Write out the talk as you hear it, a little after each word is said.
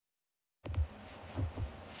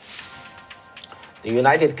The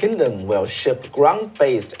United Kingdom will ship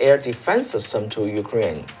ground-based air defense system to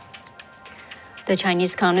Ukraine. The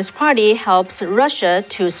Chinese Communist Party helps Russia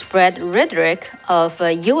to spread rhetoric of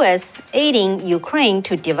U.S. aiding Ukraine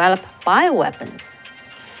to develop bioweapons.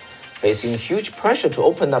 Facing huge pressure to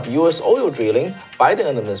open up U.S. oil drilling, Biden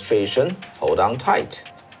administration hold on tight.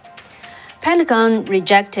 Pentagon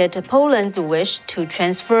rejected Poland's wish to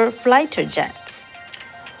transfer fighter jets.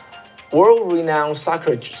 World-renowned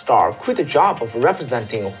soccer star quit the job of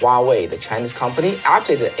representing Huawei, the Chinese company,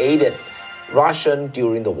 after it aided Russia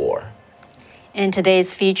during the war. In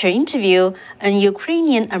today's feature interview, an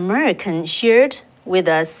Ukrainian American shared with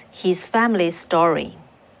us his family story.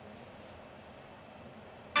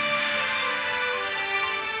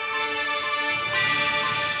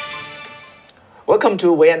 Welcome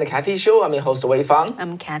to Wei and Kathy Show. I'm your host, Wei Fang.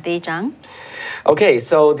 I'm Kathy Zhang. Okay,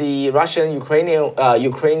 so the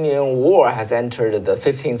Russian-Ukrainian war has entered the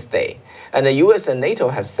 15th day, and the U.S. and NATO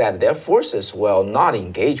have said their forces will not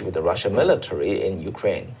engage with the Russian military in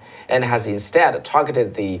Ukraine, and has instead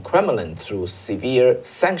targeted the Kremlin through severe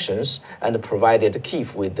sanctions and provided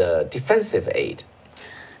Kyiv with defensive aid.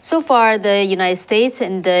 So far, the United States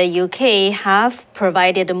and the UK have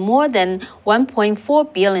provided more than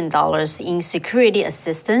 $1.4 billion in security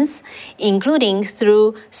assistance, including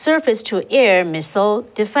through surface-to-air missile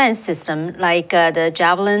defense systems like the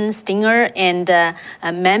Javelin, Stinger, and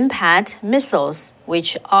Manpad missiles,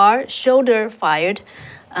 which are shoulder-fired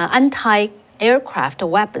anti-aircraft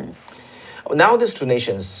weapons. Now these two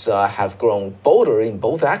nations have grown bolder in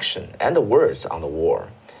both action and words on the war.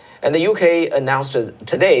 And the UK announced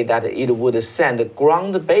today that it would send a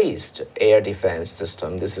ground-based air defense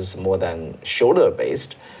system, this is more than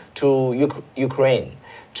shoulder-based, to Ukraine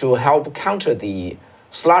to help counter the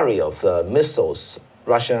slurry of missiles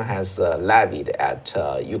Russia has levied at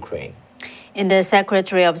Ukraine. And the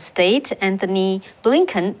Secretary of State, Anthony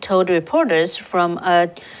Blinken, told reporters from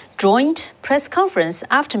a joint press conference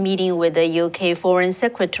after meeting with the UK Foreign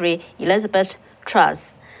Secretary Elizabeth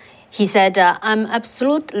Truss. He said, I'm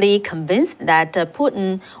absolutely convinced that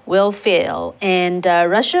Putin will fail and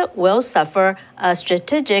Russia will suffer a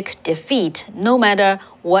strategic defeat no matter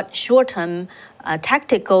what short-term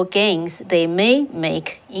tactical gains they may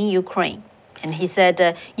make in Ukraine. And he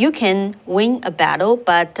said, you can win a battle,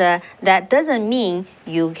 but that doesn't mean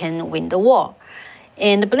you can win the war.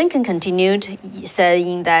 And Blinken continued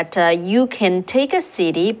saying that you can take a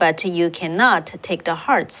city, but you cannot take the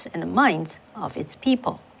hearts and minds of its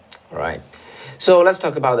people. Right. So let's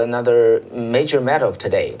talk about another major matter of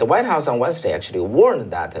today. The White House on Wednesday actually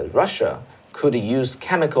warned that Russia could use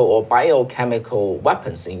chemical or biochemical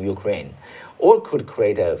weapons in Ukraine, or could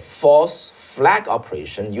create a false flag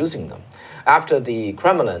operation using them, after the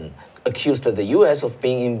Kremlin accused the U.S. of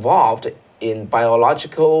being involved in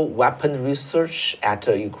biological weapon research at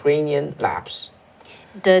Ukrainian labs.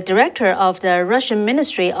 The director of the Russian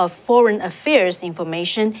Ministry of Foreign Affairs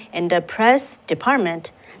Information and the Press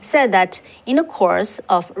Department said that in the course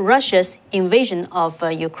of Russia's invasion of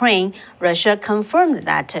Ukraine, Russia confirmed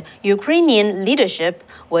that Ukrainian leadership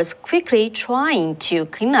was quickly trying to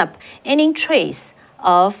clean up any trace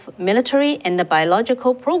of military and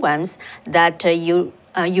biological programs that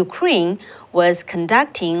Ukraine was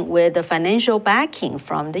conducting with the financial backing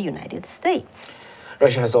from the United States.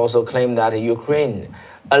 Russia has also claimed that Ukraine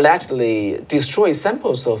allegedly destroyed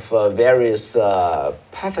samples of various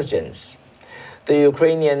pathogens. The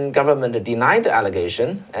Ukrainian government denied the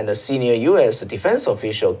allegation, and a senior U.S. defense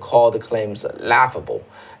official called the claims laughable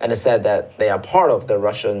and said that they are part of the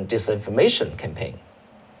Russian disinformation campaign.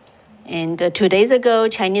 And 2 days ago,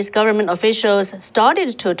 Chinese government officials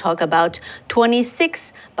started to talk about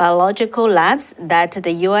 26 biological labs that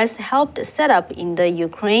the U.S. helped set up in the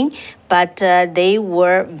Ukraine, but they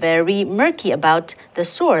were very murky about the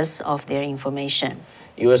source of their information.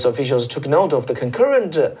 U.S. officials took note of the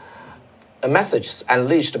concurrent messages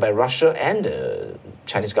unleashed by Russia and the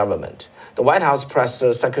Chinese government. The White House press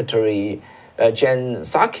secretary Jen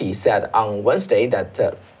Psaki said on Wednesday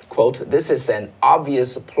that, quote, this is an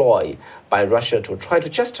obvious ploy by Russia to try to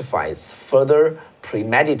justify its further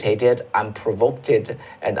premeditated, unprovoked,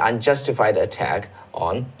 and unjustified attack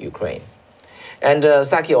on Ukraine. And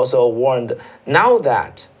Psaki also warned, now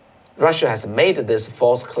that Russia has made these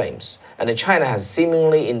false claims and China has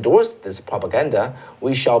seemingly endorsed this propaganda,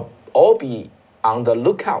 we shall all be on the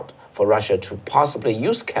lookout for Russia to possibly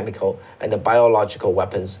use chemical and biological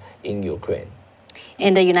weapons in Ukraine.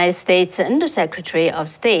 And the United States Undersecretary of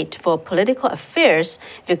State for Political Affairs,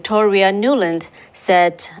 Victoria Nuland,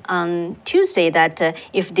 said on Tuesday that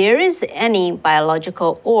if there is any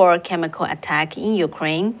biological or chemical attack in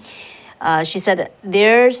Ukraine, She said,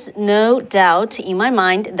 "There's no doubt in my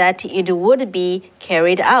mind that it would be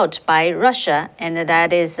carried out by Russia, and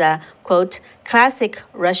that is a, quote, classic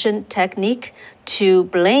Russian technique to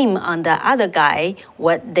blame on the other guy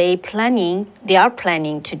what they are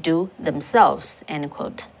planning to do themselves," end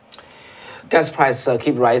quote. Gas prices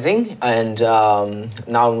keep rising and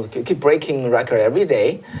now keep breaking record every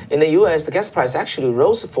day. In the U.S., the gas price actually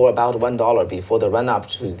rose for about $1 before the run-up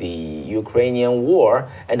to the Ukrainian war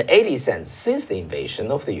and 80 cents since the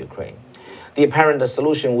invasion of the Ukraine. The apparent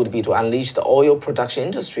solution would be to unleash the oil production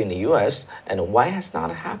industry in the U.S., and why has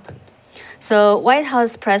not happened? So White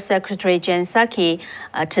House Press Secretary Jen Psaki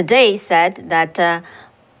today said that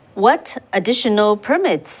what additional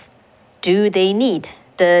permits do they need?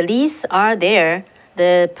 The lease are there,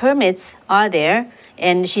 the permits are there,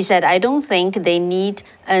 and she said, I don't think they need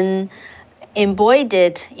an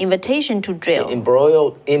embroidered invitation to drill.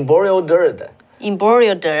 Embroidered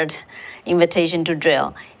invitation to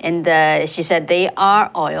drill. And she said they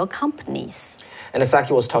are oil companies. And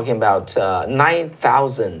Psaki was talking about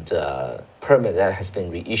 9,000 permit that has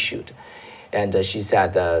been reissued. And she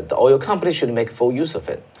said the oil companies should make full use of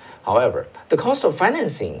it. However, the cost of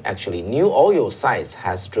financing actually new oil sites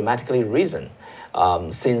has dramatically risen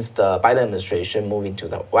since the Biden administration moved into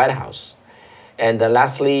the White House. And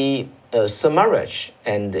lastly, Samarich,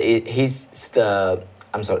 and he's the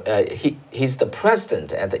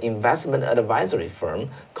president at the investment advisory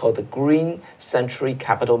firm called the Green Century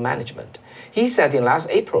Capital Management. He said in last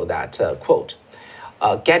April that, quote,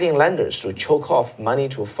 getting lenders to choke off money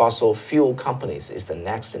to fossil fuel companies is the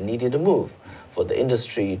next needed move for the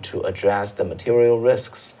industry to address the material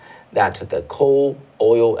risks that the coal,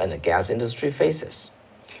 oil, and the gas industry faces.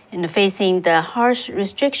 And facing the harsh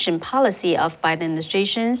restriction policy of Biden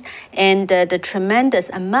administrations and the tremendous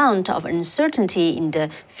amount of uncertainty in the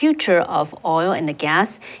future of oil and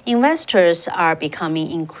gas, investors are becoming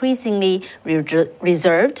increasingly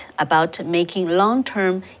reserved about making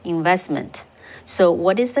long-term investment. So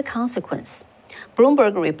what is the consequence?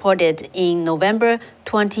 Bloomberg reported in November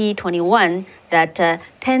 2021 that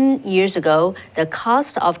 10 years ago, the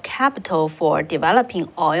cost of capital for developing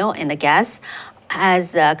oil and gas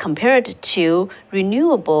as compared to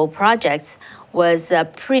renewable projects was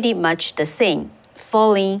pretty much the same,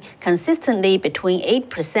 falling consistently between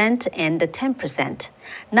 8% and 10%.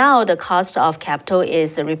 Now the cost of capital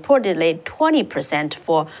is reportedly 20%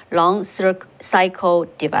 for long cycle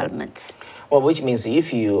developments. Well, which means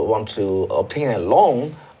if you want to obtain a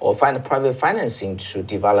loan or find a private financing to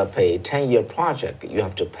develop a 10-year project, you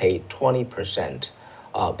have to pay 20%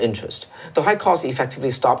 interest. The high cost effectively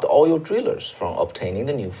stopped oil drillers from obtaining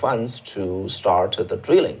the new funds to start the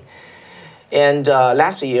drilling. And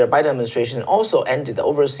last year, Biden administration also ended the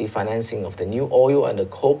overseas financing of the new oil and the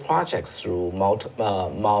coal projects through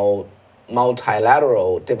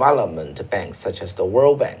multilateral development banks such as the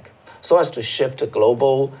World Bank, so as to shift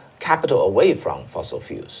global capital away from fossil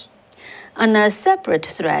fuels. On a separate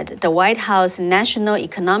thread, the White House National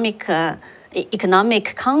Economic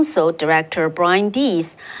Council Director Brian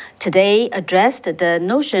Deese today addressed the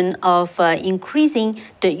notion of increasing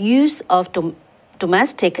the use of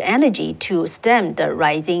domestic energy to stem the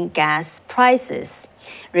rising gas prices.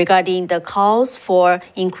 Regarding the calls for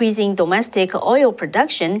increasing domestic oil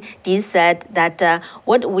production, Deese said that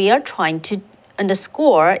what we are trying to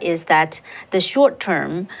underscore is that the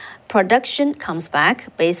short-term production comes back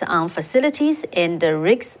based on facilities and the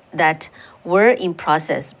rigs that were in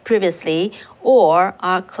process previously or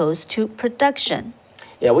are close to production.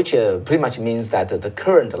 Yeah, which pretty much means that the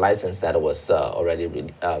current license that was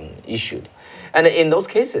already issued. And in those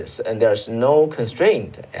cases, and there's no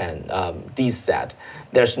constraint, and Deese said,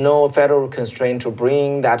 there's no federal constraint to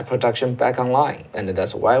bring that production back online. And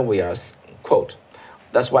that's why we are, quote,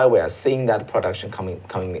 that's why we are seeing that production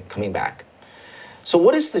coming back. So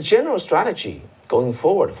what is the general strategy going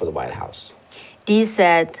forward for the White House? Deese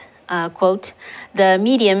said, quote, the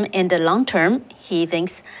medium and the long term, he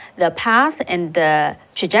thinks the path and the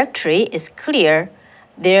trajectory is clear.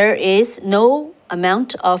 There is no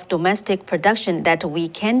amount of domestic production that we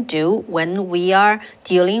can do when we are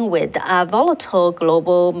dealing with a volatile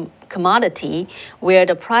global commodity where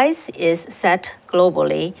the price is set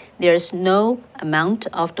globally. There's no amount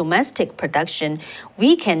of domestic production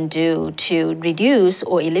we can do to reduce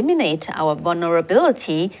or eliminate our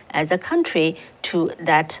vulnerability as a country to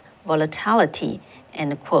that volatility,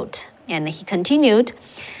 end quote. And he continued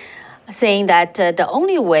saying that the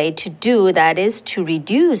only way to do that is to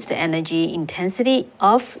reduce the energy intensity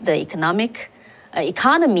of the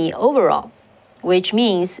economy overall, which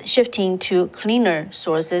means shifting to cleaner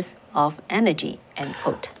sources of energy, end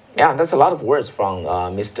quote. Yeah, that's a lot of words from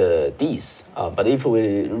Mr. Dees. But if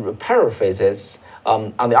we paraphrase this,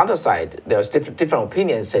 on the other side, there's different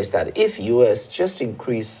opinions says that if U.S. just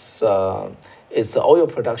increase its oil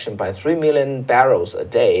production by 3 million barrels a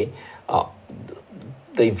day,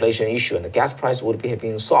 the inflation issue and the gas price would be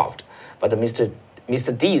being solved. But Mr.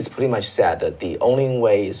 Dees pretty much said that the only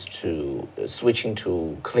way is to switching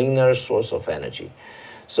to cleaner source of energy.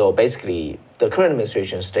 So basically, the current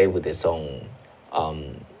administration stay with its own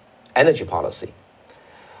energy policy.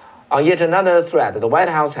 On yet another thread, the White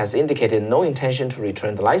House has indicated no intention to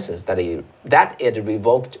return the license that it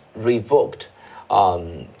revoked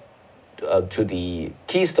to the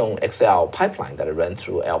Keystone XL pipeline that ran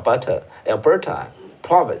through Alberta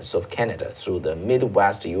province of Canada through the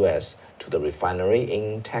Midwest U.S. to the refinery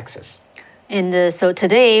in Texas. And so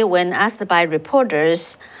today, when asked by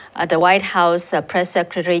reporters, the White House Press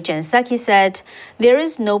Secretary Jen Psaki said there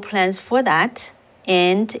is no plans for that,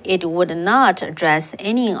 and it would not address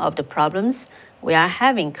any of the problems we are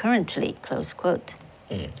having currently, close quote.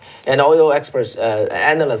 And oil experts,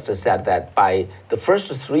 analysts said that by the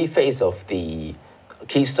first 3 phases of the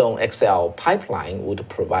Keystone XL pipeline would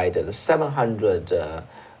provide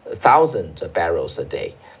 700,000 barrels a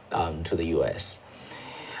day to the U.S.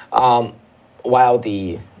 While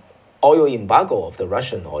the oil embargo of the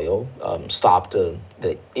Russian oil stopped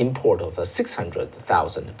the import of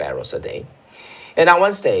 600,000 barrels a day. And on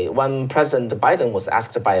Wednesday, when President Biden was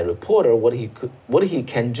asked by a reporter what he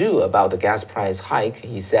can do about the gas price hike,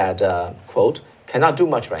 he said, quote, "Cannot do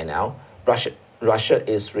much right now. Russia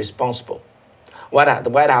is responsible." The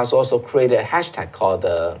White House also created a hashtag called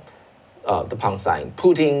the pound sign,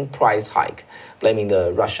 Putin price hike, blaming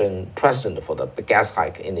the Russian president for the gas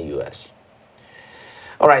hike in the U.S.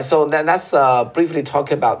 All right, so that's briefly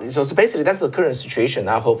talk about. So basically, that's the current situation.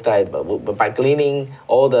 I hope that by gleaning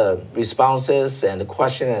all the responses and the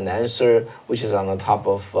question and answer, which is on the top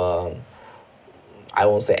of, I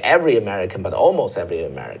won't say every American, but almost every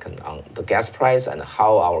American on the gas price and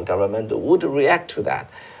how our government would react to that,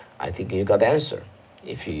 I think you got the answer.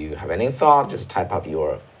 If you have any thought, just type up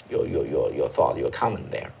your thought, your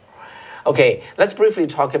comment there. Okay, let's briefly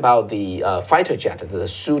talk about the fighter jet, the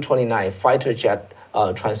Su-29 fighter jet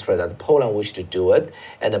transfer that Poland wished to do it,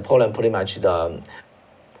 and Poland pretty much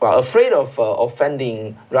afraid of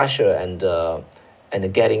offending Russia and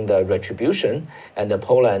getting the retribution, and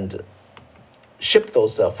Poland shipped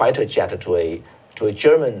those fighter jet to a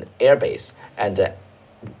German airbase and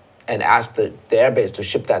asked the airbase to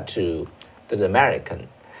ship that to the American,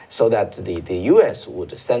 so that the U.S.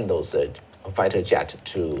 would send those fighter jet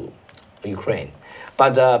to Ukraine.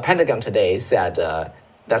 But Pentagon today said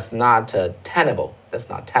that's not tenable. That's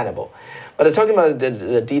not tenable. But talking about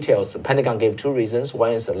the details, the Pentagon gave 2 reasons.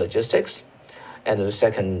 One is the logistics, and the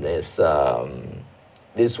second is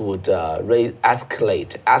this would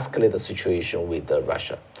escalate the situation with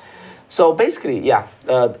Russia. So basically, yeah,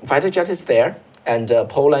 fighter jet is there, and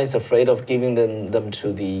Poland is afraid of giving them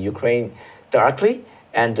to the Ukraine directly,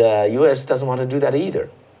 and U.S. doesn't want to do that either.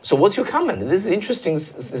 So what's your comment? This is an interesting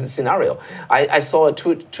scenario. I saw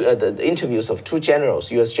the interviews of 2 generals,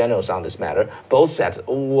 U.S. generals on this matter. Both said,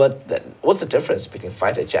 what's the difference between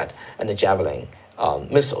fighter jet and the Javelin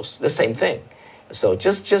missiles? The same thing. So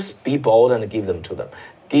just be bold and give them to them.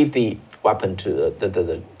 Give the weapon to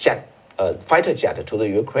the jet, fighter jet to the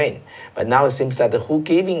Ukraine. But now it seems that who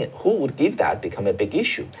would give that become a big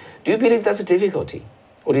issue. Do you believe that's a difficulty?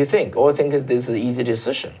 What do you think? Or think this is an easy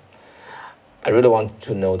decision? I really want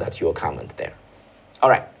to know that your comment there.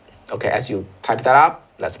 All right. Okay, as you type that up,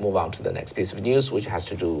 let's move on to the next piece of news, which has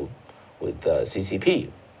to do with the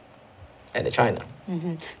CCP and China.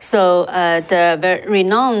 Mm-hmm. So the very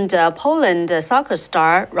renowned Poland soccer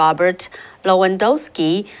star Robert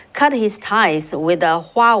Lewandowski cut his ties with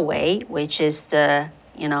Huawei, which is the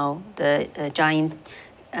giant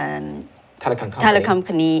telecom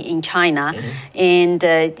company in China. Mm-hmm. And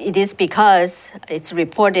it is because it's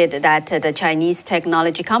reported that the Chinese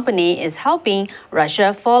technology company is helping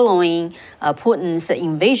Russia following Putin's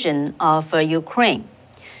invasion of Ukraine.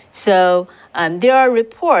 So there are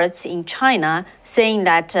reports in China saying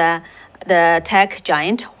that the tech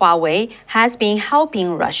giant Huawei has been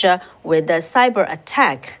helping Russia with the cyber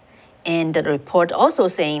attack. And the report also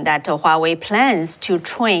saying that Huawei plans to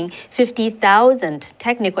train 50,000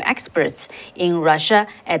 technical experts in Russia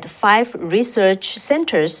at 5 research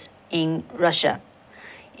centers in Russia.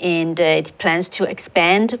 And it plans to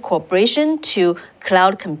expand cooperation to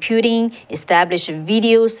cloud computing, establish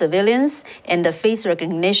video surveillance, and the face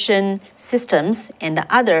recognition systems and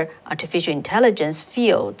other artificial intelligence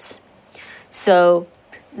fields. So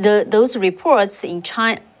those reports in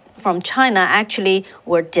China, from China actually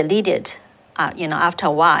were deleted, after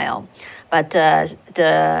a while. But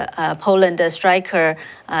the Poland striker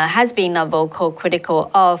has been a vocal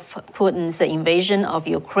critical of Putin's invasion of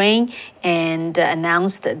Ukraine and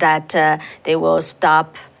announced that he will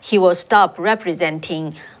stop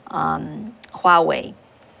representing Huawei.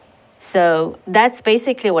 So that's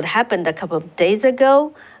basically what happened a couple of days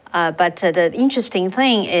ago. But the interesting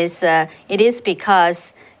thing is it is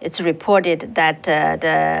because it's reported that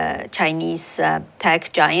the Chinese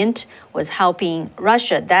tech giant was helping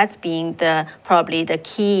Russia. That's being probably the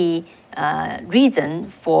key reason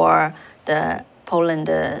for the Poland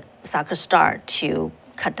soccer star to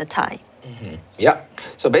cut the tie. Mm-hmm. Yeah.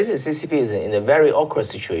 So basically, CCP is in a very awkward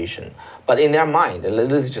situation. But in their mind,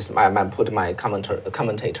 this is just I put my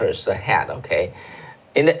commentators ahead. Okay,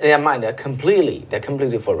 in their mind, they're completely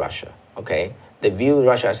for Russia. Okay. They view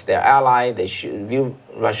Russia as their ally. They should view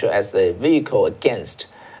Russia as a vehicle a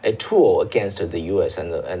tool against the U.S.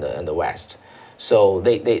 and the West. So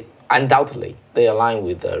they undoubtedly they align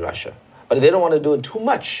with Russia, but they don't want to do too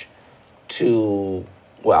much to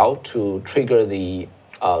trigger the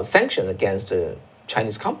sanctions against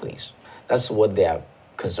Chinese companies. That's what they are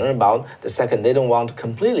concerned about. The second, they don't want to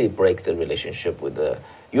completely break the relationship with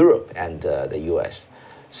Europe and the U.S.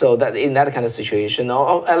 So that in that kind of situation,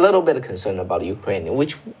 a little bit of concern about Ukraine,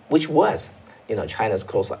 which was, China's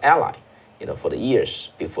close ally, for the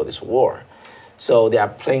years before this war. So they are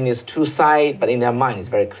playing these two sides, but in their mind, it's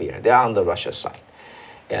very clear. They are on the Russia side.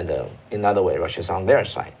 And in another way, Russia's on their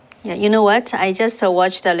side. Yeah, you know what? I just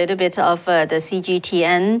watched a little bit of the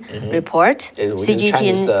CGTN report. CGTN,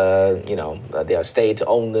 Chinese, their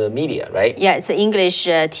state-owned media, right? Yeah, it's English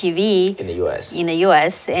TV in the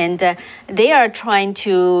U.S. And they are trying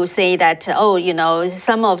to say that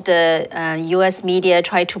some of the U.S. media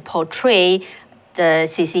try to portray the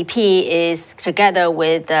CCP is together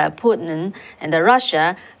with Putin and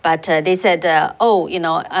Russia, but they said,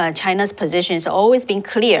 China's position has always been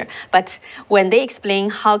clear. But when they explain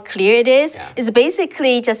how clear it is, it's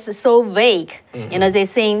basically just so vague. Mm-hmm.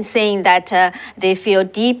 They're saying that they feel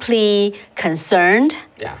deeply concerned,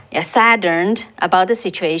 saddened about the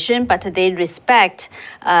situation, but they respect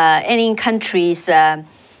any country's,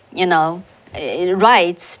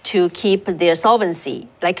 rights to keep their sovereignty,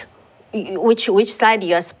 like which side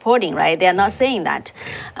you are supporting, right? They are not saying that.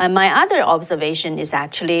 My other observation is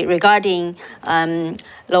actually regarding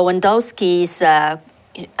Lewandowski's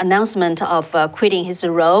announcement of quitting his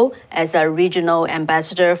role as a regional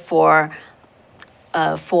ambassador for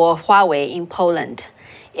Huawei in Poland.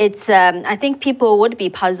 It's I think people would be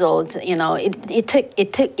puzzled.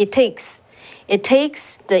 It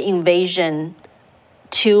takes the invasion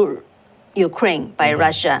to Ukraine by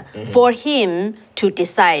Russia for him to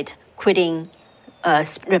decide quitting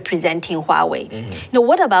representing Huawei.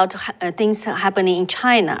 What about things happening in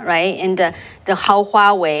China, right? And how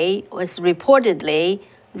Huawei was reportedly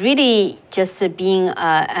really just being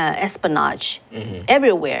espionage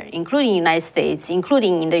everywhere, including United States,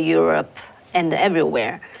 including in the Europe and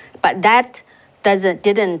everywhere. But that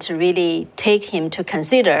didn't really take him to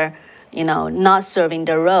consider, not serving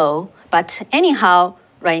the role. But anyhow,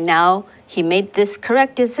 right now, he made this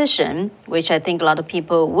correct decision, which I think a lot of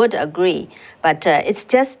people would agree. But it's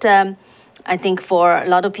just, I think, for a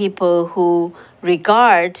lot of people who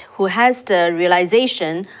has the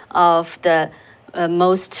realization of the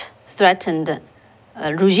most threatened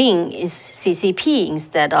regime is CCP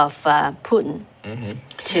instead of Putin,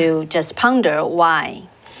 to just ponder why.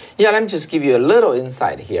 Yeah, let me just give you a little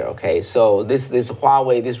insight here. Okay, so this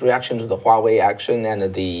Huawei, this reaction to the Huawei action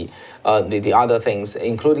and the other things,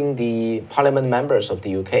 including the parliament members of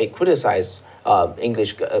the UK, criticized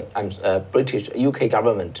British UK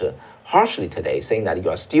government harshly today, saying that you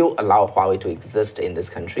are still allow Huawei to exist in this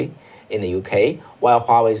country, in the UK, while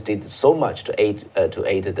Huawei did so much to aid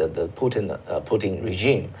the Putin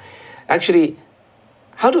regime. Actually,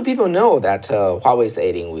 how do people know that Huawei is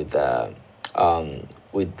aiding with the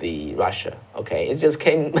Russia? Okay, it just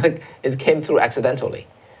came through accidentally,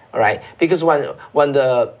 all right? Because when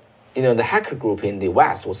the hacker group in the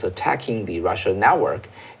West was attacking the Russian network,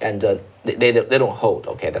 and they don't hold.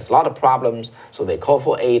 Okay, there's a lot of problems, so they call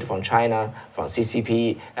for aid from China, from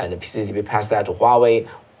CCP, and the CCP passed that to Huawei.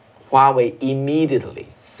 Huawei immediately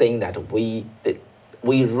saying that we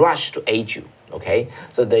rush to aid you. Okay,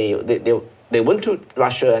 so they went to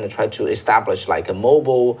Russia and tried to establish like a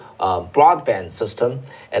mobile broadband system,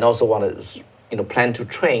 and also plan to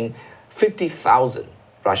train 50,000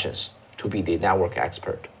 Russians to be the network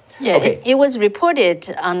expert. Yeah, okay. It was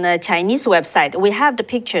reported on the Chinese website. We have the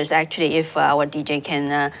pictures actually, if our DJ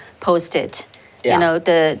can post it. Yeah.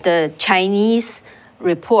 The Chinese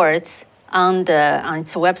reports on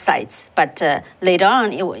its websites, but later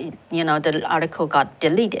on, the article got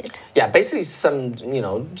deleted. Yeah, basically some,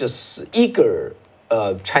 just eager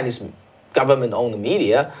Chinese government-owned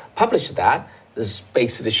media published that. Is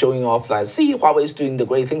basically showing off like, see, Huawei is doing the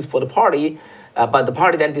great things for the party, but the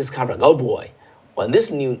party then discovered, oh boy, when this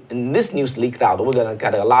news leaked out, we're gonna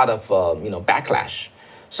get a lot of backlash.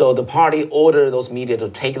 So the party ordered those media to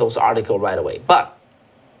take those articles right away. But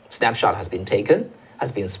snapshot has been taken,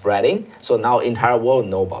 has been spreading, so now entire world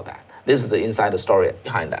know about that. This is the insider story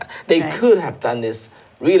behind that. They could have done this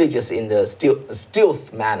really just in the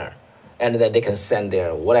stealth manner, and then they can send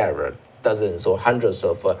their whatever dozens or hundreds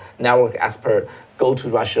of network experts go to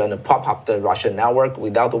Russia and pop up the Russian network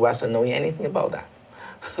without the Western knowing anything about that.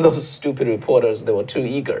 Those stupid reporters, they were too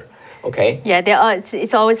eager. Okay. Yeah,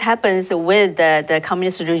 it always happens with the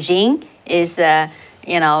communist regime. Is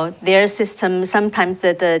their system, sometimes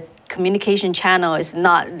the communication channel is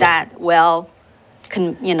not that well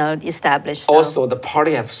established. So. Also, the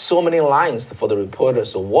party have so many lines for the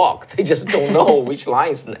reporters to walk. They just don't know which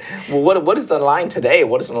lines. What is the line today?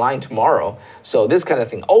 What is the line tomorrow? So this kind of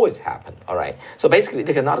thing always happen. All right. So basically,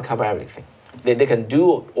 they cannot cover everything. They can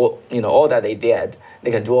do all that they did.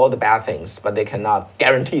 They can do all the bad things, but they cannot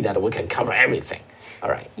guarantee that we can cover everything. All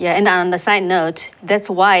right. Yeah, and on the side note, that's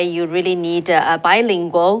why you really need a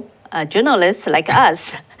bilingual journalists like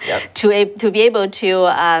us to be able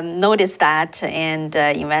to notice that and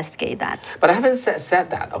investigate that. But I haven't said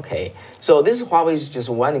that, okay. So this Huawei is just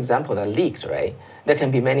one example that leaked, right? There can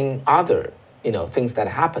be many other, things that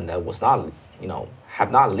happened that was not,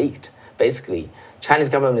 have not leaked. Basically, Chinese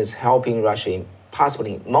government is helping Russia in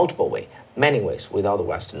possibly multiple ways, many ways, without the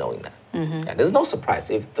West knowing that. Mm-hmm. Yeah, there's no surprise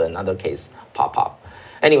if another case pop up.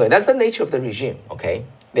 Anyway, that's the nature of the regime, okay?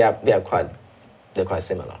 They're quite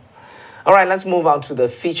similar. All right, let's move on to the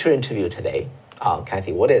feature interview today.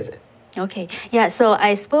 Kathy, what is it? Okay, yeah, so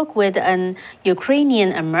I spoke with an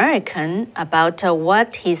Ukrainian American about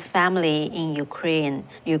what his family in Ukraine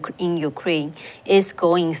is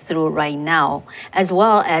going through right now, as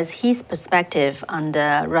well as his perspective on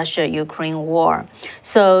the Russia-Ukraine war.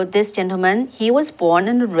 So this gentleman, he was born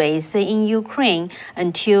and raised in Ukraine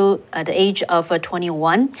until the age of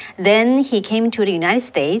 21. Then he came to the United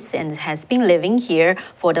States and has been living here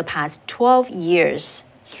for the past 12 years.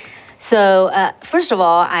 So first of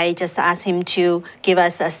all, I just asked him to give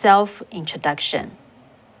us a self-introduction.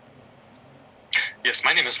 Yes,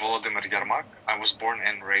 my name is Volodymyr Yermak. I was born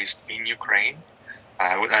and raised in Ukraine.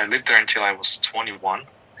 I lived there until I was 21.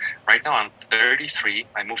 Right now I'm 33.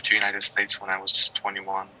 I moved to the United States when I was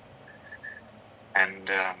 21. And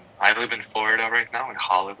I live in Florida right now, in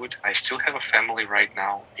Hollywood. I still have a family right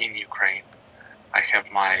now in Ukraine. I have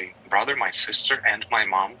my brother, my sister, and my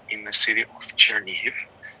mom in the city of Chernihiv.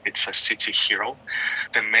 It's a city hero.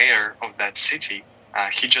 The mayor of that city,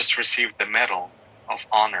 he just received the Medal of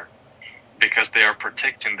Honor because they are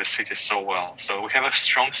protecting the city so well. So we have a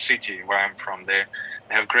strong city where I'm from. They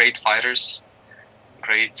have great fighters,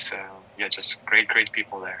 just great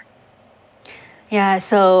people there. Yeah,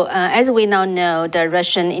 so as we now know, the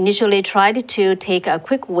Russian initially tried to take a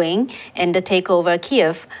quick win and take over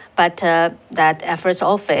Kiev, but that efforts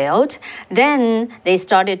all failed. Then they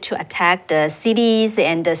started to attack the cities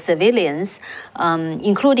and the civilians,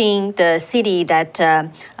 including the city that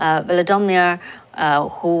Volodymyr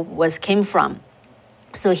came from.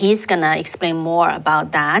 So he's going to explain more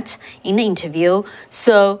about that in the interview.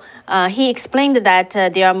 So he explained that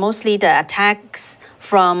there are mostly the attacks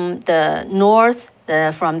from the north,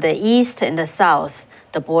 from the east and the south,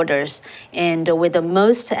 the borders, and with the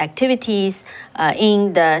most activities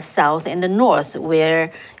in the south and the north,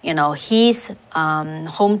 where his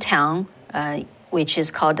hometown, which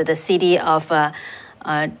is called the city of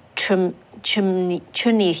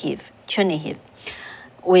Chernihiv,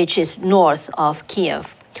 which is north of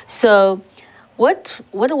Kiev. So what's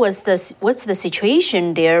the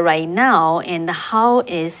situation there right now, and how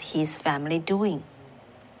is his family doing?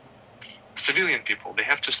 Civilian people, they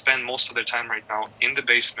have to spend most of their time right now in the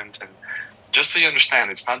basement. And just so you understand,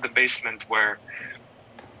 it's not the basement where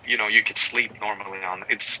you could sleep normally on.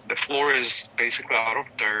 The floor is basically out of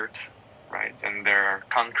dirt, right? And there are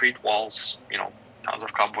concrete walls, tons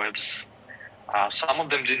of cobwebs. Some of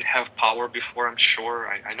them didn't have power before, I'm sure.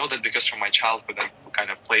 I know that because from my childhood I kind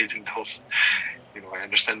of played in those. I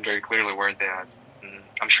understand very clearly where they're at.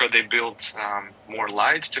 I'm sure they built more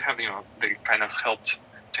lights to have, they kind of helped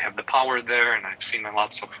to have the power there, and I've seen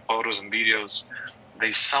lots of photos and videos.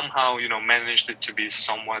 They somehow, managed it to be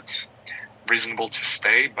somewhat reasonable to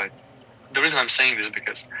stay. But the reason I'm saying this is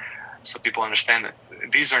because so people understand that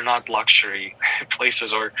these are not luxury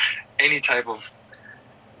places or any type of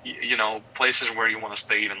places where you want to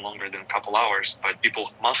stay even longer than a couple hours, but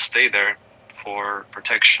people must stay there for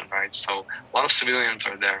protection, right? So a lot of civilians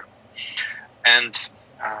are there. And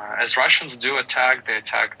as Russians do attack, they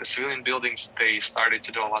attack the civilian buildings. They started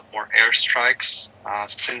to do a lot more airstrikes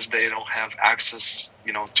since they don't have access,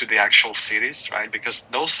 to the actual cities, right? Because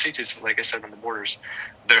those cities, like I said, on the borders,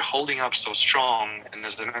 they're holding up so strong. And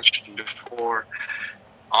as I mentioned before,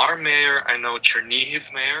 our mayor, I know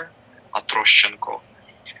Chernihiv mayor, Atroshenko,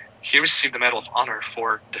 he received the Medal of Honor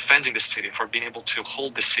for defending the city, for being able to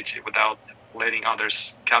hold the city without letting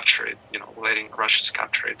others capture it, letting Russians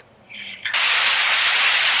capture it.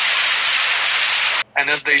 And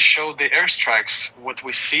as they showed the airstrikes, what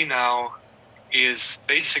we see now is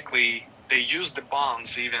basically they use the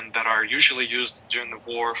bombs even that are usually used during the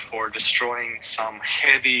war for destroying some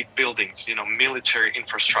heavy buildings, military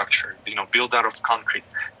infrastructure, built out of concrete.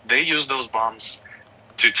 They use those bombs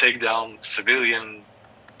to take down civilian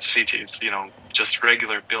cities, just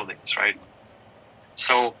regular buildings, right?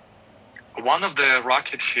 So one of the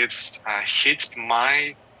rocket hits hit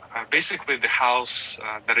my basically the house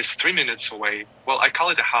that is 3 minutes away. Well, I call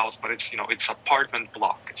it a house, but it's apartment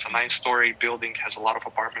block. It's a 9-story building, has a lot of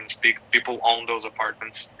apartments. Big people own those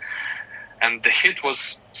apartments, and the hit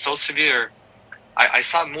was so severe. I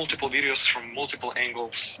saw multiple videos from multiple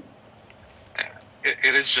angles.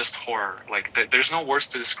 It is just horror. Like there's no words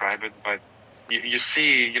to describe it, but you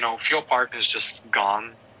see, few apartments just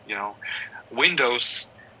gone.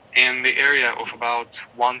 Windows in the area of about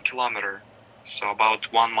 1 kilometer. So about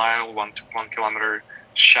 1 mile, 1 kilometer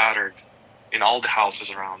shattered in all the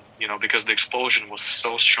houses around, because the explosion was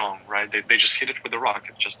so strong, right? They just hit it with a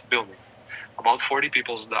rocket, just the building. About 40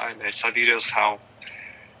 people died. I saw videos how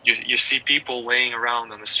you see people laying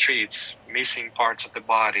around on the streets, missing parts of the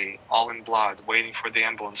body, all in blood, waiting for the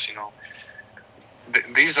ambulance,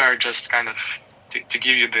 These are just kind of to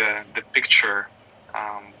give you the picture,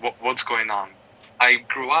 what's going on. I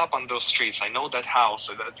grew up on those streets. I know that house.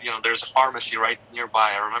 That there's a pharmacy right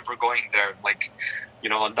nearby. I remember going there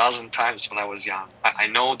a dozen times when I was young. I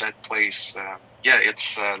know that place.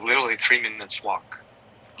 It's literally 3 minutes walk.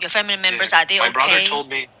 Your family members, are they okay? My brother told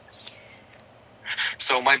me.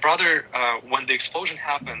 So my brother, when the explosion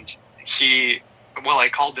happened, I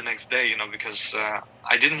called the next day, because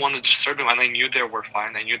I didn't want to disturb him, and I knew they were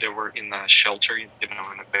fine. I knew they were in a shelter, in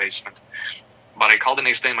the basement. But I called the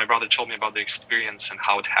next day, and my brother told me about the experience and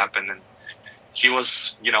how it happened. And he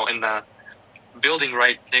was, in the building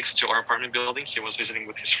right next to our apartment building. He was visiting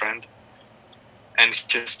with his friend, and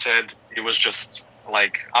he said it was just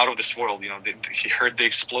like out of this world. He heard the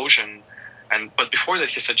explosion, but before that,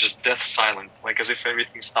 he said just death silent, like as if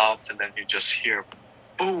everything stopped, and then you just hear,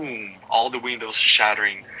 boom, all the windows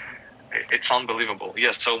shattering. It's unbelievable.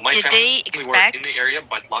 Yes. So my family were in the area,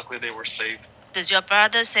 but luckily they were safe. Does your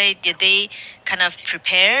brother say, did they kind of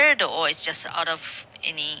prepared, or it's just out of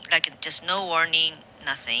any, just no warning,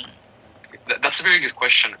 nothing? That's a very good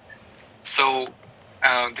question. So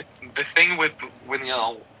the thing with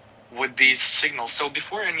these signals, so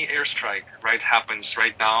before any airstrike, right, happens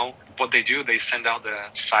right now, what they do, they send out the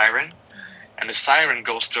siren, and the siren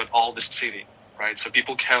goes through all the city, right? So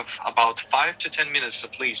people have about 5 to 10 minutes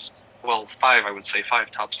at least, 5, I would say 5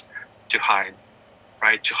 tops, to hide,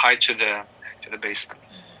 right? To hide to the basement,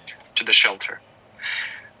 to the shelter.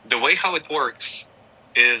 The way how it works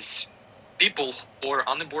is people who are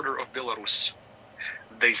on the border of Belarus,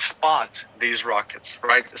 they spot these rockets,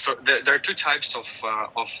 right? So there are 2 types of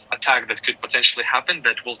attack that could potentially happen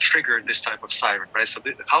that will trigger this type of siren, right? So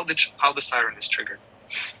how the siren is triggered.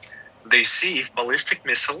 They see ballistic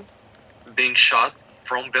missile being shot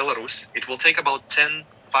from Belarus. It will take about 10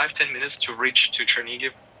 minutes to reach to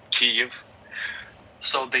Chernihiv, Kyiv.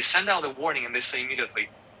 So they send out a warning, and they say immediately,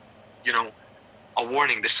 a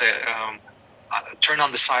warning. They say, turn on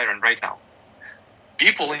the siren right now.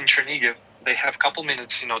 People in Chernihiv, they have a couple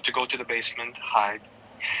minutes, to go to the basement, hide.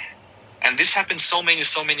 And this happened so many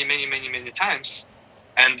times.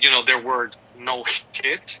 And, there were no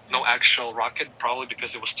hit, no actual rocket, probably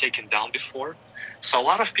because it was taken down before. So a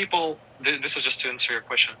lot of people, this is just to answer your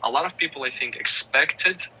question, a lot of people, I think,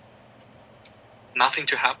 expected nothing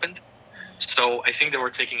to happen. So I think they were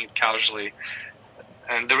taking it casually.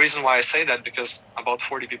 And the reason why I say that, because about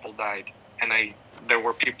 40 people died. And there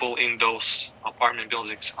were people in those apartment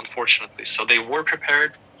buildings, unfortunately. So they were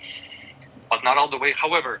prepared, but not all the way.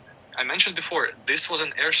 However, I mentioned before, this was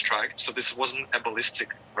an airstrike, so this wasn't a ballistic,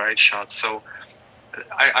 right, shot. So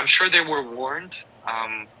I'm sure they were warned.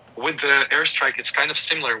 With the airstrike, it's kind of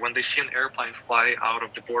similar when they see an airplane fly out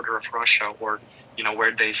of the border of Russia, or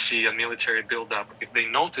where they see a military buildup. If they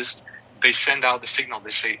noticed, they send out the signal.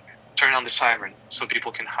 They say, turn on the siren so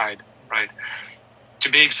people can hide, right? To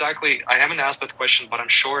be exactly, I haven't asked that question, but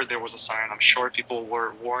I'm sure there was a siren. I'm sure people were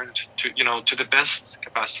warned to the best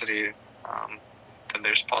capacity that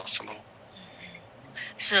there's possible.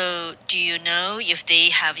 So, do you know if they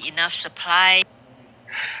have enough supply?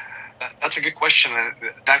 That's a good question, and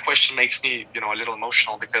that question makes me, a little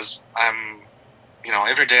emotional because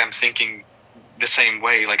every day I'm thinking the same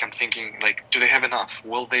way. Like I'm thinking, like, do they have enough?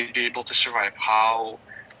 Will they be able to survive?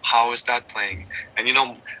 How is that playing? And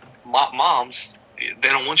moms, they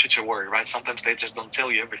don't want you to worry, right? Sometimes they just don't tell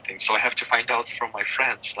you everything. So I have to find out from my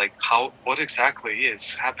friends, like what exactly is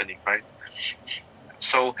happening, right?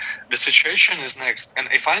 So the situation is next, and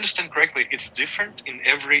if I understand correctly, it's different in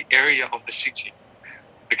every area of the city,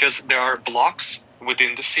 because there are blocks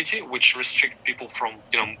within the city which restrict people from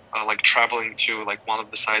like traveling to like one of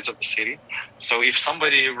the sides of the city. So if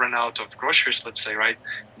somebody ran out of groceries, let's say, right,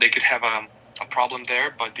 they could have a problem there,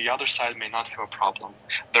 but the other side may not have a problem.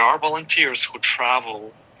 There are volunteers who travel,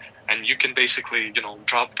 and you can basically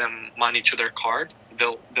drop them money to their card.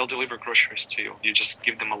 They'll deliver groceries to you. You just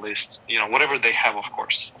give them a list, whatever they have, of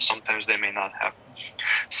course. Sometimes they may not have.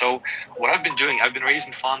 So what I've been doing, I've been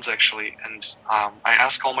raising funds actually, and I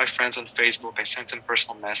ask all my friends on Facebook. I sent them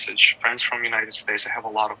personal message. Friends from the United States. I have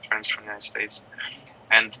a lot of friends from the United States,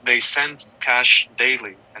 and they send cash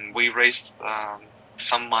daily, and we raised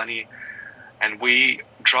some money, and we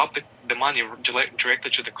dropped the money directly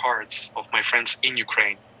to the cards of my friends in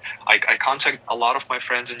Ukraine. I contact a lot of my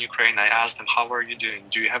friends in Ukraine. I ask them, how are you doing?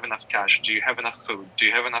 Do you have enough cash? Do you have enough food? Do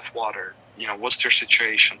you have enough water? What's your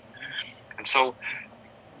situation? And so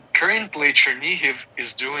currently Chernihiv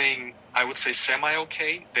is doing, I would say,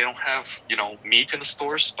 semi-okay. They don't have, meat in the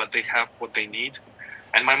stores, but they have what they need.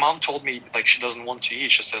 And my mom told me, like, she doesn't want to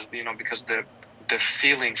eat. She says, because the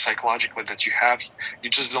feeling psychologically that you have, you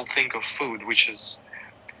just don't think of food, which is,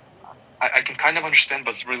 I can kind of understand,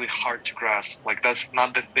 but it's really hard to grasp. Like, that's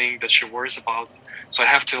not the thing that she worries about. So I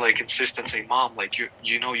have to like insist and say, Mom, like,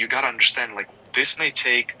 you gotta understand, like, this may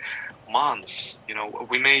take months.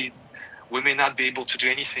 We may not be able to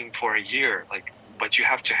do anything for a year, like, but you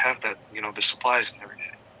have to have that, the supplies and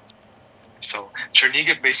everything. So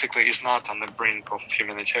Chernihiv basically is not on the brink of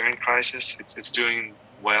humanitarian crisis. It's doing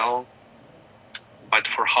well, but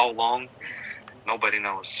for how long? Nobody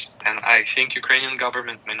knows. And I think Ukrainian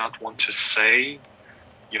government may not want to say,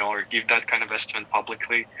 or give that kind of estimate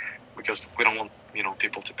publicly, because we don't want,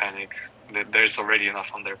 people to panic. There's already enough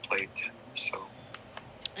on their plate. So,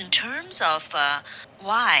 in terms of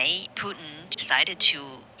why Putin decided to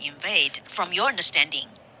invade, from your understanding,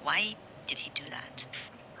 why did he do that?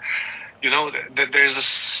 There's a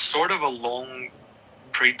sort of a long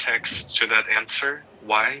pretext to that answer,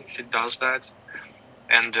 why he does that.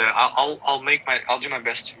 And I'll do my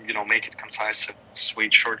best to make it concise and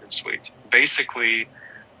sweet, short and sweet. Basically,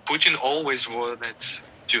 Putin always wanted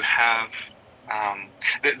to have.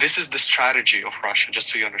 This is the strategy of Russia, just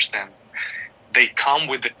so you understand. They come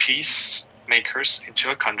with the peacemakers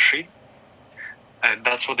into a country, and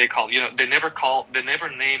that's what they call. They never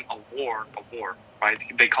name a war, right?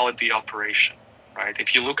 They call it the operation, right?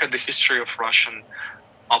 If you look at the history of Russian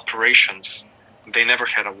operations, they never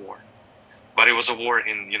had a war. But it was a war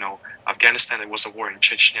in, Afghanistan. It was a war in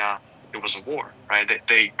Chechnya. It was a war, right?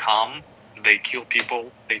 They come, they kill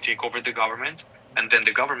people, they take over the government, and then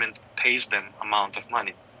the government pays them amount of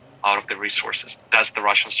money out of the resources. That's the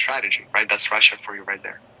Russian strategy, right? That's Russia for you right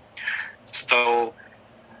there. So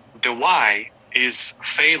the why is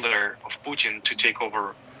failure of Putin to take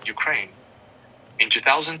over Ukraine. In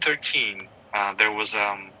 2013, there was,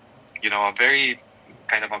 a very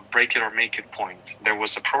kind of a break it or make it point. There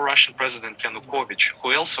was a pro-Russian president, Yanukovych,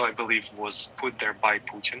 who also, I believe, was put there by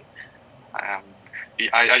Putin.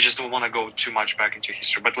 I just don't want to go too much back into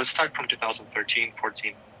history, but let's start from 2013,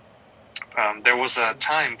 14. There was a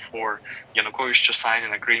time for Yanukovych to sign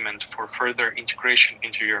an agreement for further integration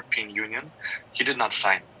into European Union. He did not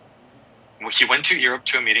sign it. He went to Europe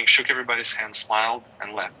to a meeting, shook everybody's hand, smiled,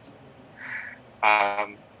 and left.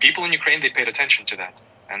 People in Ukraine, they paid attention to that.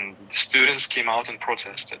 And students came out and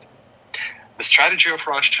protested. The strategy of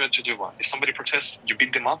Russia to do what? If somebody protests, you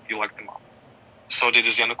beat them up, you lock them up. So did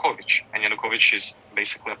Yanukovych. And Yanukovych is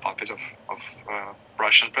basically a puppet of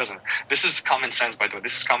Russian president. This is common sense, by the way.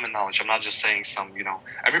 This is common knowledge. I'm not just saying some,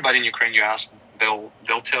 everybody in Ukraine you ask, they'll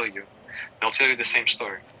tell you. They'll tell you the same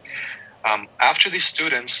story. After these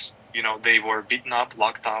students, they were beaten up,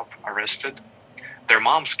 locked up, arrested. Their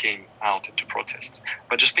moms came out to protest.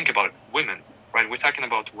 But just think about it. Women. Right, we're talking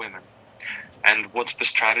about women. And what's the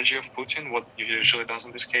strategy of Putin? What he usually does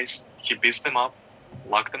in this case? He beats them up,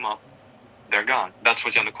 locks them up, they're gone. That's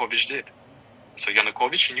what Yanukovych did. So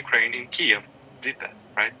Yanukovych in Ukraine, in Kiev, did that,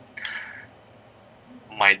 right?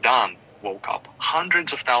 Maidan woke up.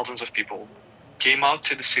 Hundreds of thousands of people came out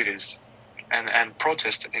to the cities and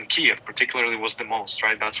protested. In Kiev, particularly, was the most,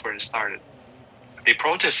 right? That's where it started. They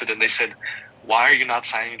protested and they said, why are you not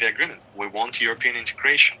signing the agreement? We want European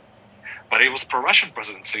integration. But it was pro-Russian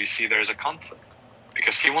president, so you see there's a conflict.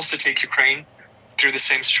 Because he wants to take Ukraine through the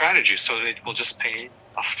same strategy, so that it will just pay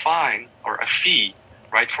a fine or a fee,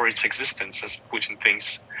 right, for its existence, as Putin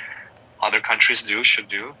thinks other countries should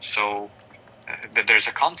do. So that there's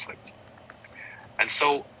a conflict. And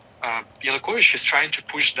so Yanukovych is trying to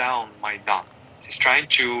push down Maidan. He's trying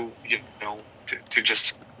to, to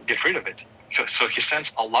just get rid of it. So he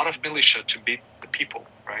sends a lot of militia to beat the people,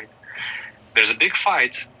 right? There's a big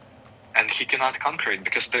fight, and he cannot conquer it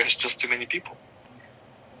because there's just too many people.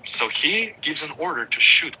 So he gives an order to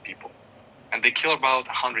shoot people, and they kill about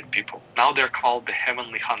 100 people. Now they're called the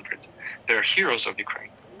Heavenly 100. They're heroes of Ukraine.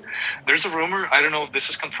 There's a rumor, I don't know if this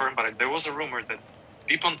is confirmed, but there was a rumor that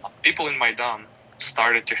people in Maidan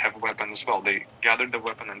started to have weapons as well. They gathered the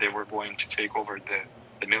weapon and they were going to take over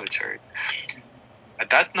the military. At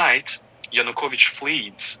that night, Yanukovych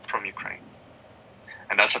flees from Ukraine.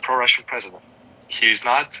 And that's a pro-Russian president. He is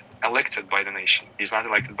not elected by the nation. He's not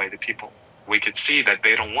elected by the people. We could see that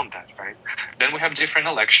they don't want that, right? Then we have different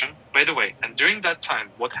election. By the way, and during that time,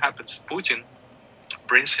 what happens? Putin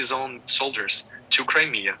brings his own soldiers to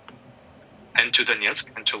Crimea and to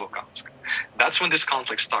Donetsk and to Luhansk. That's when this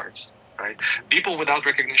conflict starts, right? People without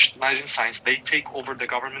recognizing signs, they take over the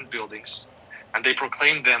government buildings and they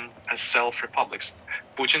proclaim them as self-republics.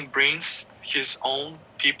 Putin brings his own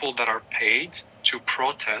people that are paid to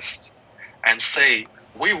protest and say,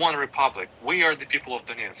 we want a republic. We are the people of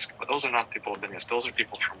Donetsk. But those are not people of Donetsk. Those are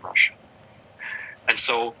people from Russia. And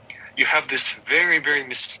so you have this very, very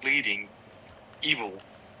misleading evil,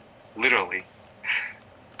 literally,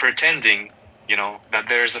 pretending, that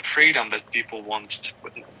there's a freedom that people want.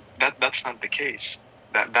 But that's not the case.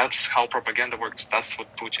 That's how propaganda works. That's what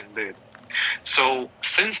Putin did. So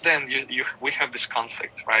since then, we have this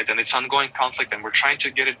conflict, right? And it's ongoing conflict, and we're trying to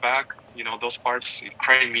get it back. Those parts,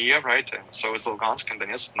 Crimea, right? And so is Luhansk and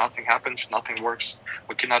Donetsk. Nothing happens. Nothing works.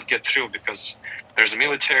 We cannot get through because there's a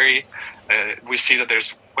military. We see that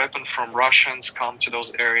there's weapons from Russians come to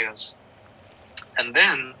those areas. And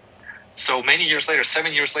then, so many years later,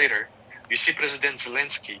 7 years later, you see President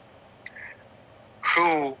Zelensky,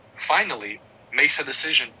 who finally makes a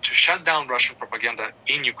decision to shut down Russian propaganda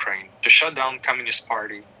in Ukraine, to shut down Communist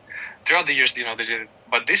Party. Throughout the years, they did it.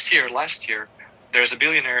 But last year, there's a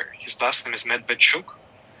billionaire, his last name is Medvedchuk,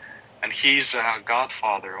 and he's a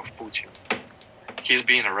godfather of Putin. He's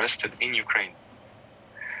being arrested in Ukraine.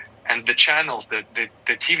 And the channels, the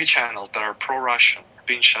TV channels that are pro-Russian have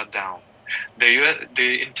been shut down.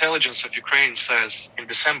 The intelligence of Ukraine says in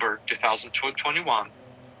December 2021,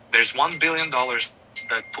 there's $1 billion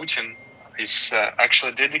that Putin is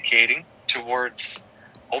actually dedicating towards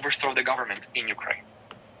overthrow the government in Ukraine.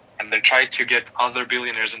 And they tried to get other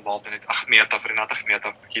billionaires involved in it. Renat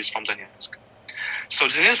Akhmetov, he's from Donetsk. So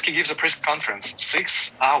Zelensky gives a press conference,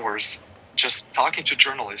 6 hours, just talking to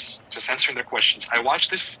journalists, just answering their questions. I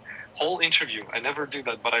watched this whole interview. I never do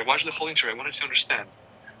that, but I watched the whole interview. I wanted to understand.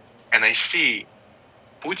 And I see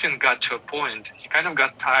Putin got to a point, he kind of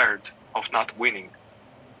got tired of not winning.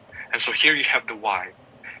 And so here you have the why.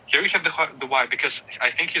 Here you have the why, because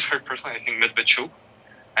I think he's heard personally, I think Medvedchuk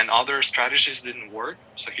and other strategies didn't work,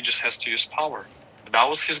 so he just has to use power. That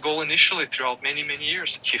was his goal initially throughout many, many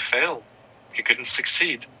years. He failed. He couldn't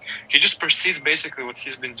succeed. He just proceeds basically what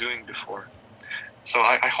he's been doing before. So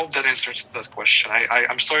I hope that answers that question.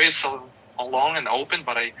 I'm sorry it's so long and open,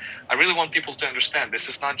 but I really want people to understand this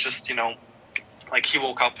is not just, like he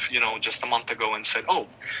woke up, just a month ago and said, oh,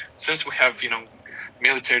 since we have,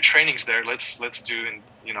 military trainings there, let's do,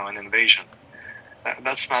 an invasion.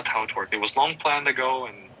 That's not how it worked. It was long planned ago,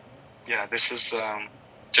 and yeah, this is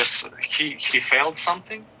just he failed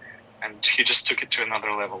something, and he just took it to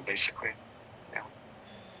another level, basically. Yeah.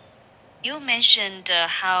 You mentioned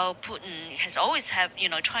how Putin has always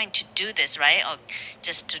trying to do this, right? Or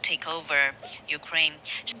just to take over Ukraine.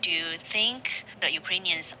 Do you think the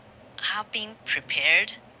Ukrainians have been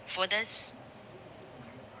prepared for this?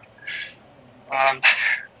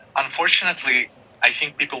 Unfortunately, I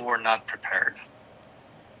think people were not prepared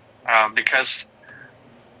because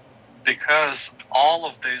all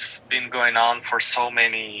of this been going on for so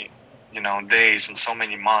many days and so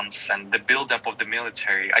many months, and the buildup of the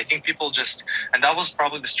military. I think people and that was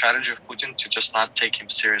probably the strategy of Putin, to just not take him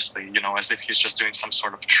seriously, as if he's just doing some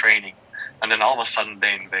sort of training, and then all of a sudden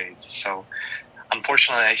they invade. So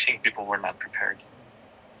unfortunately, I think people were not prepared.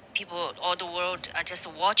 people, all the world are just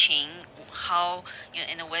watching how,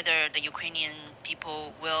 and whether the Ukrainian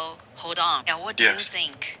people will hold on. Yeah, what do you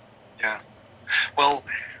think? Yeah. Well,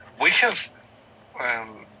 we have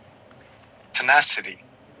tenacity.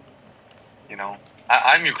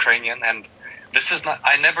 I'm Ukrainian, and this is not.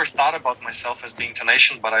 I never thought about myself as being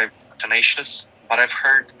tenacious, but I've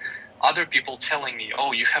heard other people telling me,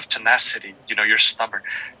 "Oh, you have tenacity. You're stubborn,"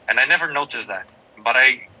 and I never noticed that. But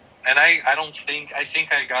I don't think. I think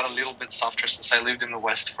I got a little bit softer since I lived in the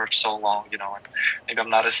West for so long. And maybe I'm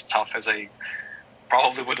not as tough as I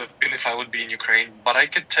probably would have been if I would be in Ukraine. But I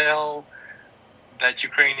could tell that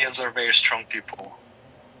Ukrainians are very strong people,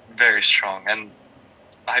 very strong, and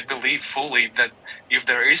I believe fully that if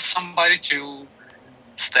there is somebody to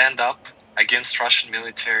stand up against Russian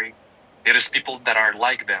military, it is people that are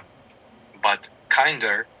like them, but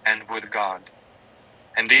kinder and with God.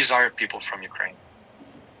 And these are people from Ukraine.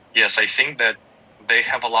 Yes, I think that they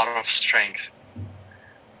have a lot of strength.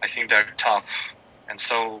 I think they're tough. And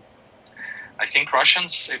so I think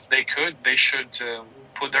Russians, if they could, they should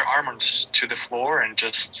put their arms to the floor and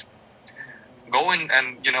just go in.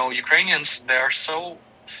 And, Ukrainians, they are so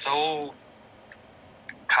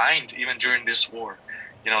kind even during this war.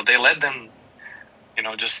 They let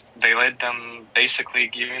them basically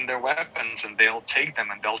give in their weapons, and they'll take them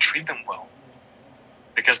and they'll treat them well,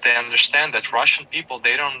 because they understand that Russian people,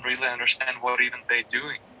 they don't really understand what even they're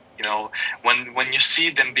doing. When you see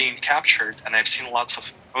them being captured, and I've seen lots of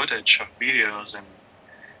footage of videos, and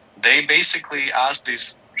they basically ask these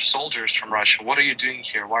soldiers from Russia, "What are you doing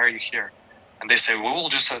here? Why are you here?" And they say,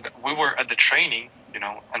 we were at the training,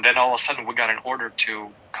 and then all of a sudden we got an order to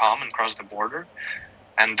come and cross the border.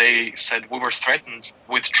 And they said we were threatened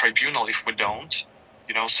with tribunal if we don't,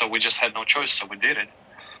 so we just had no choice, so we did it.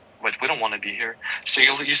 But we don't want to be here. So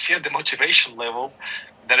you see at the motivation level,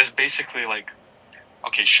 that is basically like,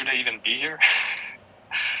 okay, should I even be here?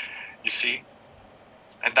 You see?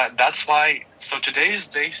 And that's why, so today is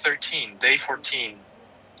day 14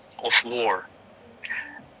 of war.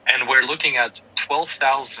 And we're looking at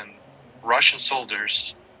 12,000 Russian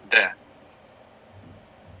soldiers dead.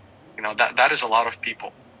 That is a lot of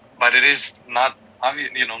people. But it is not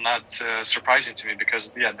surprising to me, because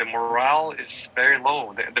the morale is very low.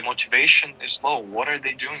 The motivation is low. What are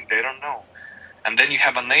they doing? They don't know. And then you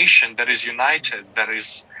have a nation that is united,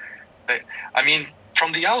 from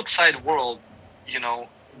the outside world,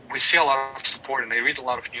 we see a lot of support, and I read a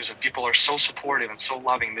lot of news, and people are so supportive and so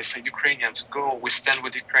loving. They say, Ukrainians, go, we stand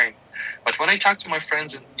with Ukraine. But when I talk to my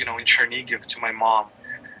friends in Chernigiv, to my mom,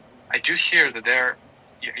 I do hear that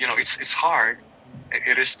it's hard.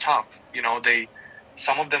 It is tough.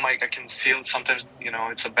 Some of them I can feel sometimes,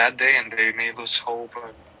 it's a bad day and they may lose hope,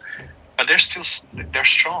 but they're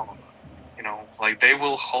strong. They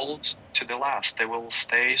will hold to the last. They will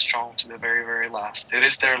stay strong to the very, very last. It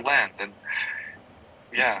is their land, and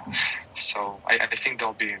so I think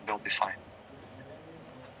they'll be fine.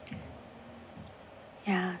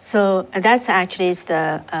 Yeah, so that's actually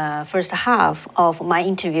the first half of my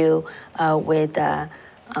interview with,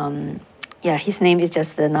 his name is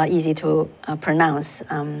just not easy to pronounce.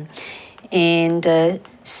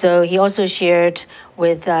 So he also shared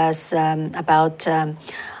with us about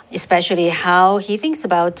especially how he thinks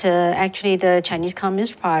about actually the Chinese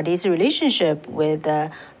Communist Party's relationship with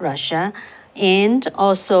Russia, and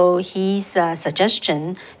also his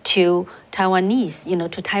suggestion to Taiwanese,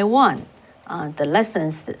 to Taiwan, the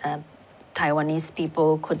lessons that Taiwanese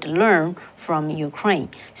people could learn from Ukraine.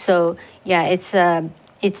 So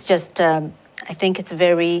it's just I think it's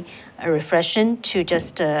very refreshing to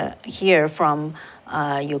just hear from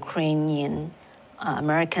Ukrainian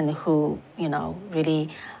American who really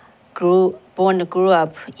grew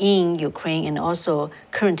up in Ukraine, and also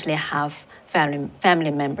currently have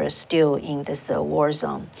family members still in this war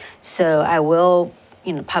zone. So I will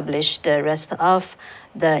publish the rest of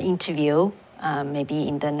the interview maybe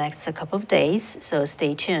in the next couple of days. So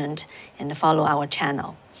stay tuned and follow our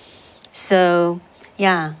channel. So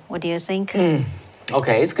what do you think?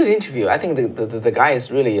 Okay, it's a good interview. I think the guy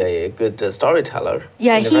is really a good storyteller.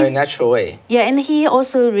 Yeah, in a very natural way. Yeah, and he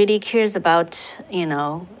also really cares about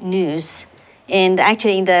news. And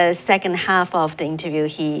actually, in the second half of the interview,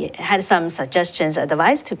 he had some suggestions,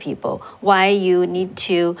 advice to people why you need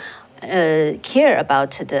to care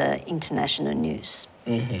about the international news.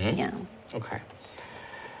 Mm-hmm. Yeah. Okay.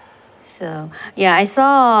 So, I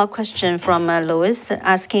saw a question from Louis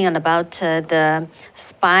asking about the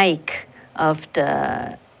spike of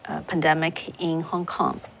the pandemic in Hong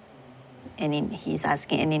Kong. And he's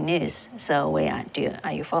asking any news. So,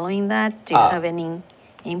 are you following that? Do you have any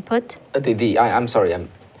input? I'm sorry, I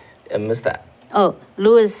missed that. Oh,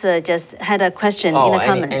 Louis just had a question in the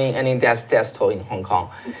comments. Any death toll in Hong Kong?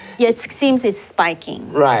 Yeah, it seems it's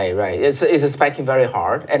spiking. Right. It's spiking very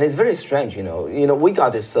hard, and it's very strange. We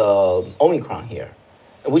got this Omicron here,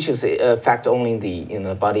 which is affect only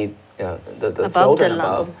the body, the throat and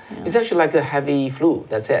above. Yeah. It's actually like a heavy flu.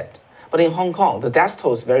 That's it. But in Hong Kong, the death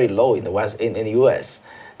toll is very low in the West, in the U.S.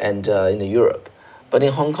 and in the Europe. But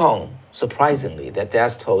in Hong Kong, surprisingly, the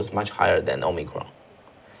death toll is much higher than Omicron.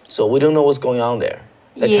 So we don't know what's going on there.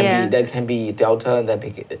 That can be Delta, that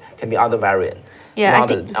can be other variant,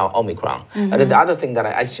 not Omicron. And the other thing that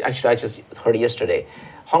I just heard yesterday,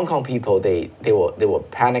 Hong Kong people they were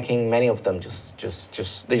panicking. Many of them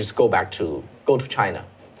just go to China.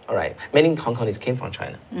 All right, many Hong Kongers came from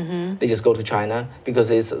China. They just go to China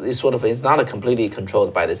because it's not completely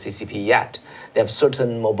controlled by the CCP yet. They have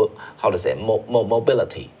certain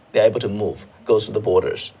mobility. They're able to move, go through the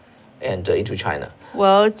borders, and into China.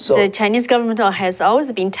 Well, the Chinese government has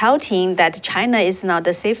always been touting that China is not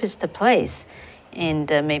the safest place, and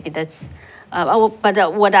maybe that's.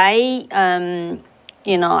 But what I,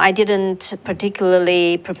 I didn't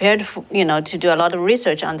particularly prepared for, to do a lot of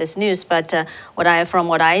research on this news. But from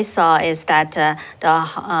what I saw is that the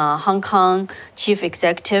Hong Kong chief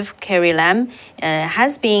executive Carrie Lam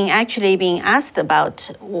has been asked about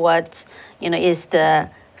what is the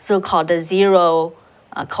so-called zero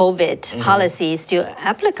COVID policy is still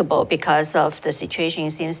applicable because of the situation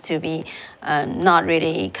seems to be not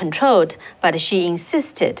really controlled, but she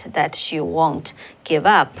insisted that she won't give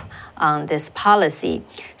up on this policy.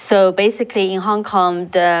 So basically in Hong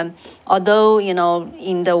Kong, although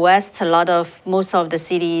in the West, most of the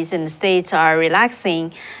cities and states are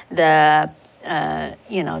relaxing the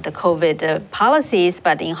COVID policies,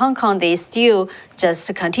 but in Hong Kong, they still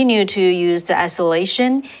just continue to use the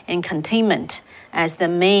isolation and containment as the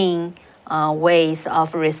main ways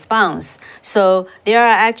of response. So they are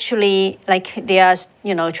actually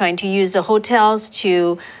trying to use the hotels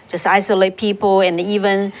to just isolate people and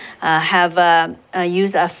even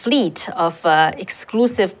use a fleet of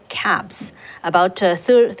exclusive cabs, about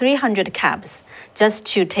 300 cabs, just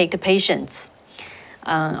to take the patients.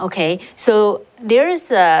 So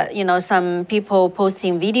there's some people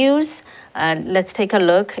posting videos. Let's take a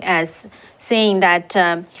look as saying that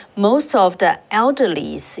most of the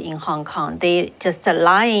elderlies in Hong Kong, they just are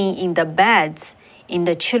lying in the beds in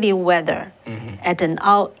the chilly weather at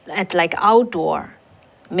outdoor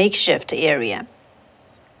makeshift area.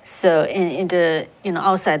 So in the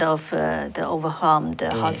outside of the overwhelmed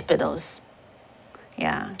hospitals.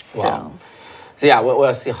 Yeah. So. Wow. So yeah,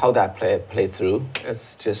 we'll see how that play through.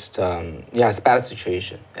 It's just it's a bad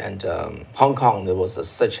situation. And Hong Kong, there was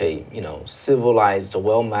such a civilized,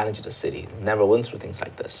 well-managed city. It never went through things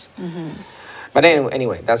like this. But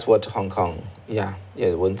anyway, that's what Hong Kong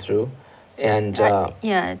went through. And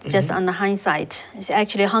just on the hindsight,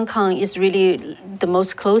 actually Hong Kong is really the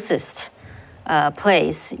most closest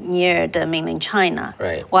place near the mainland China.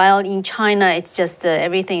 Right. While in China, it's just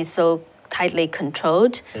everything is so tightly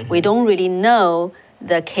controlled. We don't really know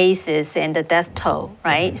the cases and the death toll,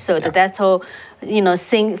 right? So the death toll,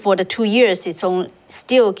 for the 2 years, it's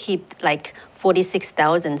still keep like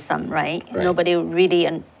 46,000 some, right? Nobody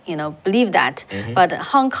really, believe that. But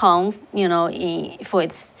Hong Kong, for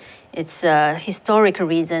its historic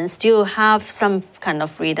reasons, still have some kind of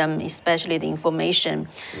freedom, especially the information.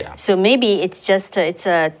 Yeah. So maybe it's just it's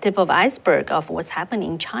a tip of iceberg of what's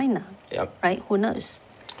happening in China. Yep. Right? Who knows?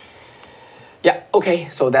 Yeah, okay,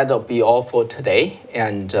 so that'll be all for today.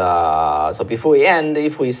 And so before we end,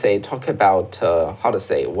 if we talk about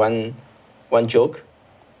one joke,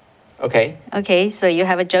 okay? Okay, so you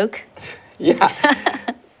have a joke? Yeah.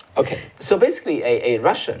 Okay, so basically a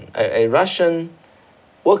Russian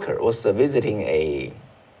worker was visiting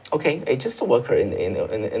just a worker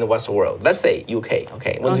in the Western world. Let's say UK.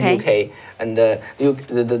 Okay, went to UK, and the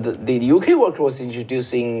UK worker was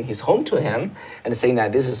introducing his home to him and saying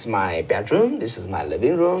that this is my bedroom, this is my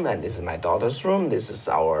living room, and this is my daughter's room. This is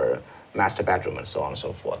our master bedroom, and so on and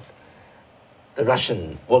so forth. The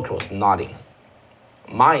Russian worker was nodding.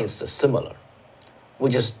 Mine is similar. We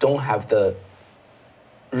just don't have the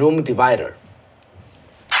room divider.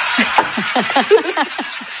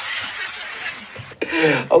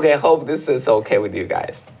 Okay, I hope this is okay with you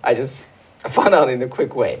guys. I just found out in a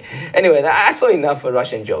quick way. Anyway, I saw enough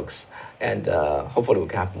Russian jokes, and hopefully we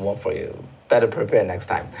can have more for you. Better prepare next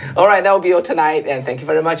time. All right, that will be all tonight, and thank you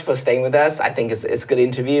very much for staying with us. I think it's a good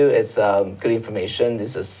interview. It's good information.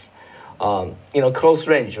 This is close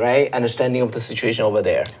range, right? Understanding of the situation over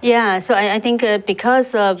there. Yeah, so I think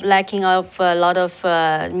because of lacking of a lot of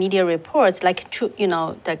media reports,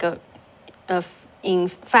 in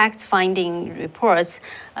fact-finding reports,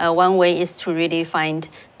 one way is to really find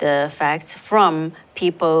the facts from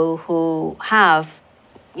people who have,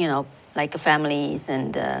 like families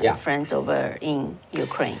and friends over in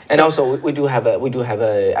Ukraine. And also, we do have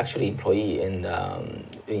a actually employee in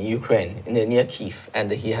Ukraine, near Kiev,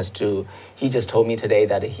 and he just told me today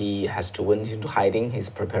that he has to went into hiding. He's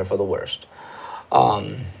prepared for the worst.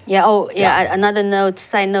 Another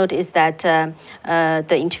side note is that the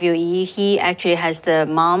interviewee, he actually has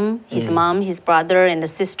his mom, his brother, and the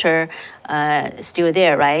sister still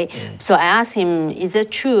there, right? So I asked him, is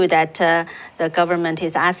it true that the government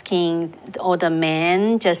is asking all the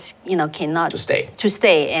men just cannot to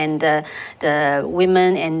stay, and the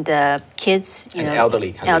women and the kids,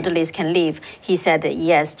 elderly can leave? He said that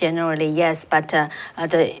yes, generally yes, but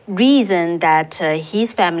the reason that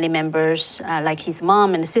his family members, like his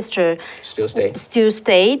mom and sister, still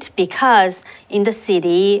stayed because in the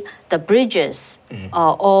city the bridges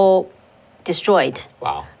are all destroyed.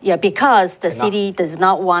 Wow. Yeah, because the city does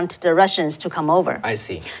not want the Russians to come over. I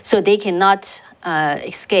see. So they cannot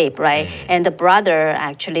escape, right? And the brother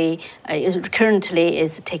actually currently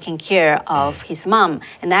is taking care of his mom,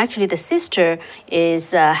 and actually the sister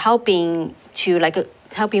is helping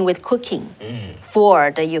with cooking for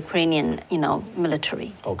the Ukrainian,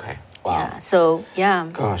 military. Okay. Wow. Yeah. So yeah.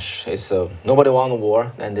 Gosh, it's nobody won the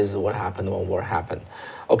war, and this is what happened when war happened.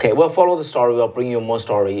 Okay, we'll follow the story. We'll bring you more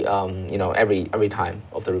story, every time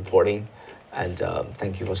of the reporting, and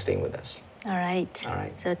thank you for staying with us. All right. All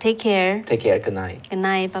right. So take care. Take care. Good night. Good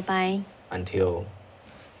night. Bye bye. Until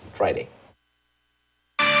Friday.